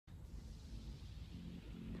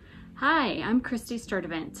Hi, I'm Christy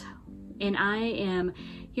Sturdivant, and I am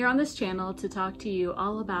here on this channel to talk to you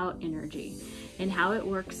all about energy and how it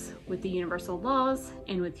works with the universal laws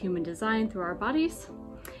and with human design through our bodies.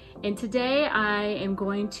 And today I am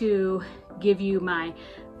going to give you my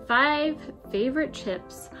 5 favorite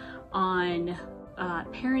tips on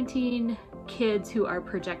parenting kids who are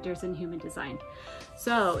projectors in human design.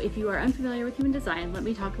 So if you are unfamiliar with human design, let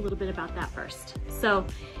me talk a little bit about that first. So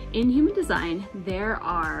in human design, there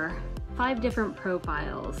are 5 different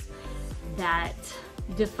profiles that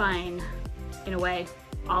define, in a way,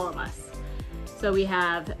 all of us. So we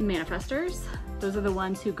have manifestors. Those are the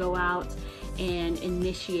ones who go out and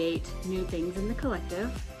initiate new things in the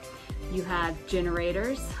collective. You have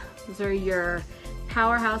generators. Those are your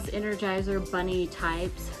powerhouse energizer bunny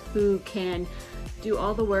types who can do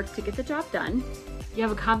all the work to get the job done. You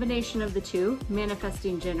have a combination of the two,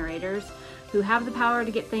 manifesting generators who have the power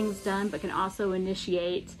to get things done but can also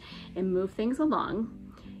initiate and move things along.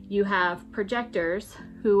 You have projectors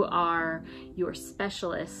who are your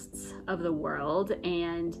specialists of the world,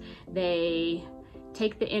 and they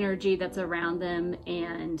take the energy that's around them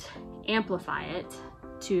and amplify it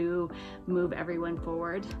to move everyone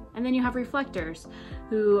forward. And then you have reflectors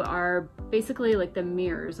who are basically like the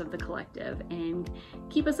mirrors of the collective and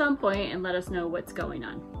keep us on point and let us know what's going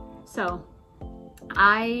on. So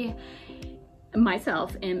I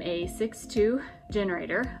myself am a 6-2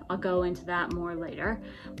 generator. I'll go into that more later.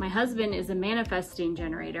 My husband is a manifesting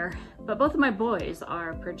generator, but both of my boys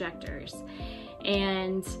are projectors.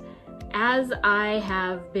 And as I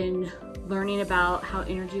have been learning about how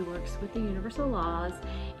energy works with the universal laws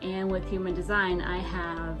and with human design, I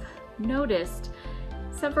have noticed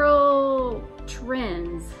several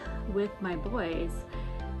trends with my boys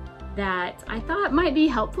that I thought might be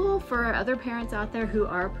helpful for other parents out there who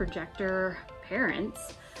are projector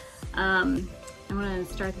parents. I want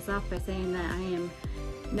to start this off by saying that I am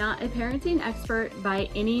not a parenting expert by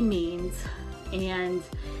any means, and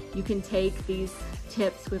you can take these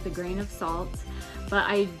tips with a grain of salt, but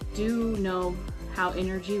I do know how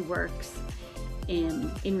energy works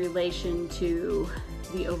in relation to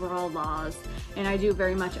the overall laws, and I do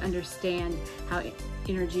very much understand how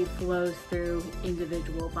energy flows through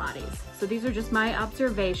individual bodies. So these are just my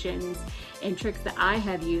observations and tricks that I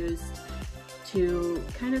have used to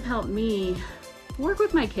kind of help me work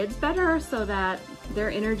with my kids better so that their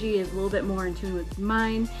energy is a little bit more in tune with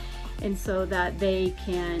mine, and so that they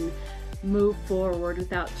can move forward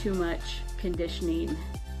without too much conditioning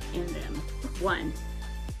in them. 1,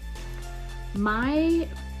 my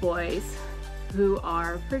boys who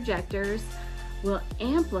are projectors will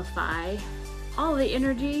amplify all the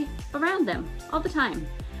energy around them all the time.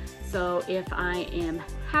 So if I am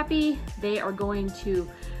happy, they are going to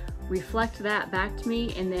reflect that back to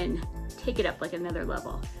me and then take it up like another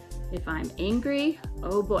level. If I'm angry,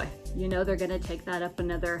 oh boy, you know they're gonna take that up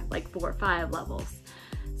another like 4 or 5 levels.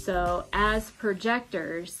 So as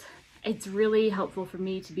projectors, it's really helpful for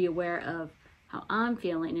me to be aware of how I'm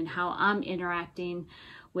feeling and how I'm interacting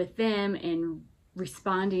with them and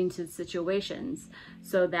responding to situations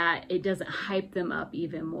so that it doesn't hype them up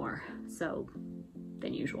even more so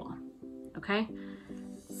than usual. Okay,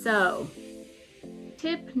 so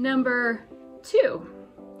tip number 2.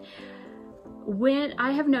 When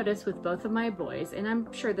I have noticed with both of my boys, and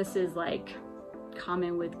I'm sure this is like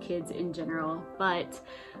common with kids in general, but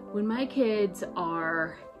when my kids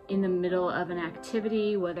are in the middle of an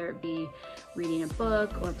activity, whether it be reading a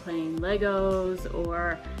book or playing Legos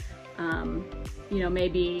or you know,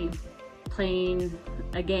 maybe playing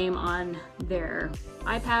a game on their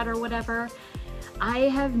iPad or whatever, I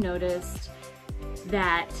have noticed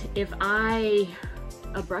that if I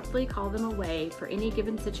abruptly call them away for any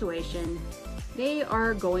given situation, they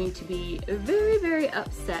are going to be very, very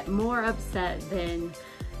upset, more upset than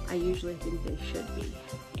I usually think they should be.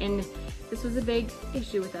 And this was a big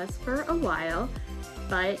issue with us for a while,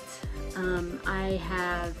 but I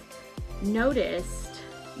have noticed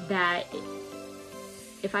that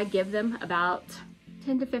if I give them about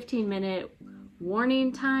 10 to 15 minute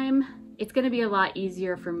warning time, it's going to be a lot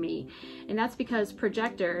easier for me. And that's because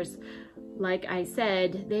projectors, like I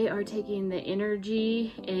said, they are taking the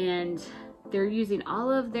energy and they're using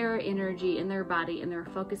all of their energy in their body, and they're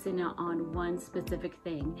focusing on one specific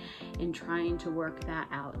thing and trying to work that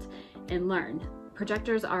out and learn.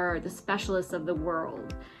 Projectors are the specialists of the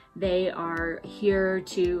world. They are here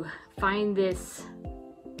to find this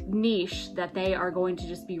niche that they are going to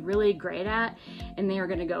just be really great at, and they are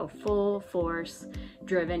going to go full force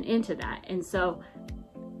driven into that. And so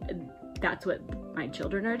that's what my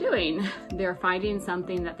children are doing. They're finding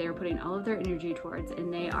something that they're putting all of their energy towards,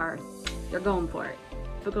 and they're going for it.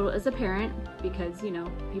 difficult as a parent because, you know,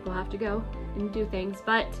 people have to go and do things,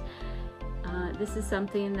 but this is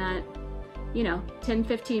something that, you know,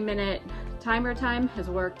 10-15 minute timer time has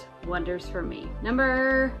worked wonders for me.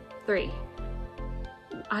 Number 3,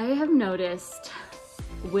 I have noticed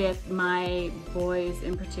with my boys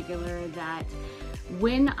in particular that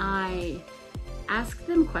when I ask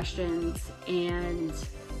them questions and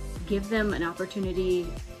give them an opportunity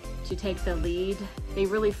to take the lead, they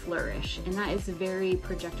really flourish, and that is a very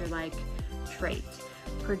projector-like trait.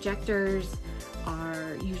 Projectors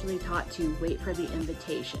are usually taught to wait for the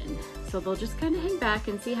invitation, so they'll just kind of hang back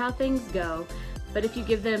and see how things go. But if you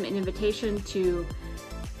give them an invitation to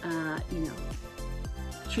you know,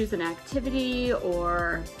 choose an activity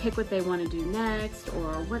or pick what they want to do next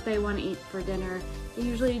or what they want to eat for dinner, they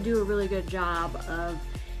usually do a really good job of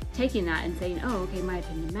taking that and saying, oh, okay, my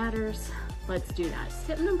opinion matters, let's do that.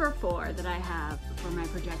 Tip number 4 that I have for my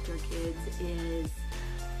projector kids is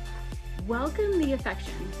welcome the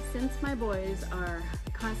affection. Since my boys are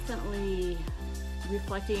constantly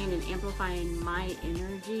reflecting and amplifying my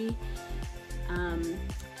energy,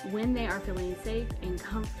 when they are feeling safe and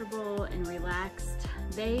comfortable and relaxed,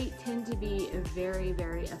 they tend to be very,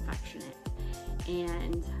 very affectionate.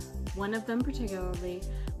 And one of them particularly,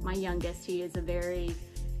 my youngest, he is a very,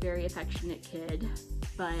 very affectionate kid,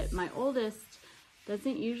 but my oldest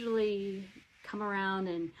doesn't usually come around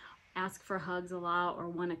and ask for hugs a lot or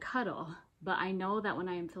want to cuddle. But I know that when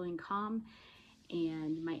I am feeling calm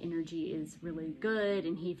and my energy is really good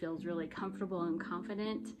and he feels really comfortable and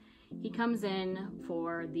confident, he comes in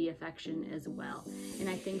for the affection as well. And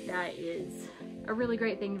I think that is a really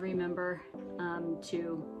great thing to remember,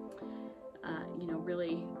 to you know,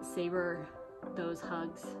 really savor those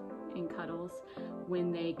hugs and cuddles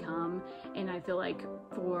when they come. And I feel like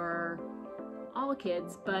for all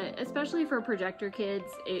kids, but especially for projector kids,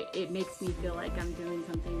 it makes me feel like I'm doing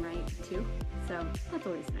something right too. So that's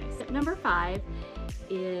always nice. Tip number 5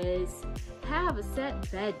 is have a set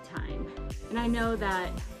bedtime. And I know that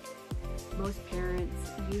most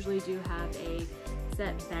parents usually do have a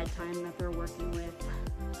set bedtime that they're working with.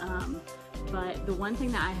 But the one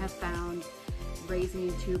thing that I have found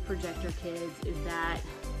raising 2 projector kids is that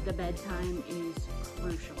the bedtime is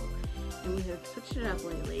crucial. And we have switched it up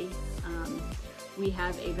lately. We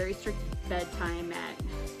have a very strict bedtime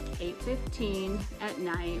at 8:15 at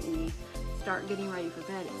night. We start getting ready for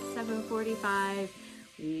bed at 7:45.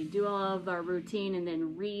 We do all of our routine and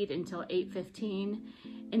then read until 8:15.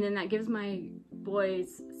 And then that gives my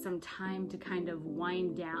boys some time to kind of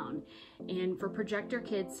wind down. And for projector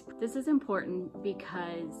kids, this is important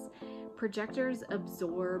because projectors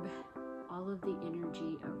absorb all of the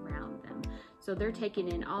energy around them. So they're taking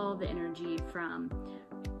in all the energy from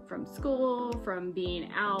school, from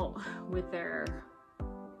being out with their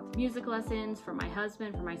music lessons, from my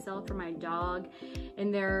husband, for myself, for my dog,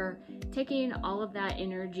 and they're taking all of that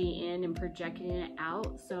energy in and projecting it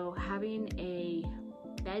out. So having a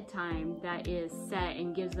bedtime that is set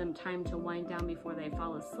and gives them time to wind down before they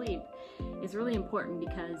fall asleep is really important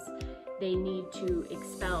because they need to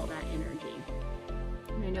expel that energy.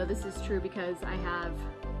 And I know this is true because I have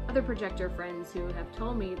other projector friends who have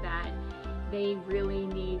told me that they really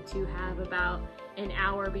need to have about an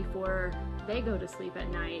hour before they go to sleep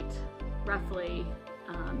at night, roughly,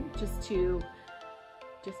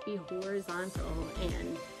 just be horizontal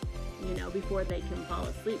and, you know, before they can fall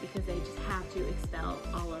asleep, because they just have to expel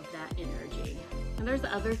all of that energy. And there's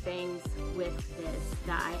other things with this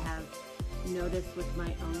that I have noticed with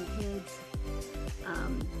my own kids.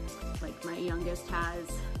 Like my youngest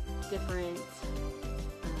has different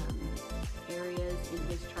areas in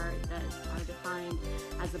his chart that are defined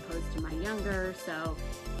as opposed to my younger, so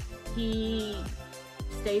he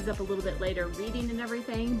stays up a little bit later reading and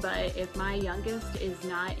everything. But if my youngest is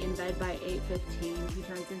not in bed by 8:15, he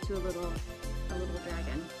turns into a little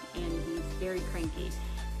dragon, and he's very cranky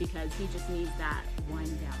because he just needs that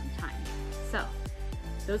wind down time. So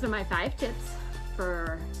those are my 5 tips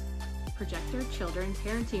for projector children,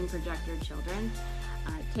 parenting projector children.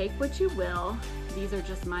 Take what you will. These are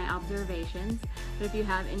just my observations. But if you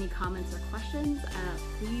have any comments or questions,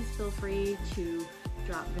 please feel free to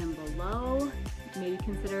drop them below. Maybe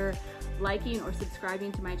consider liking or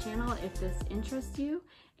subscribing to my channel if this interests you,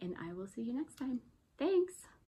 and I will see you next time. Thanks.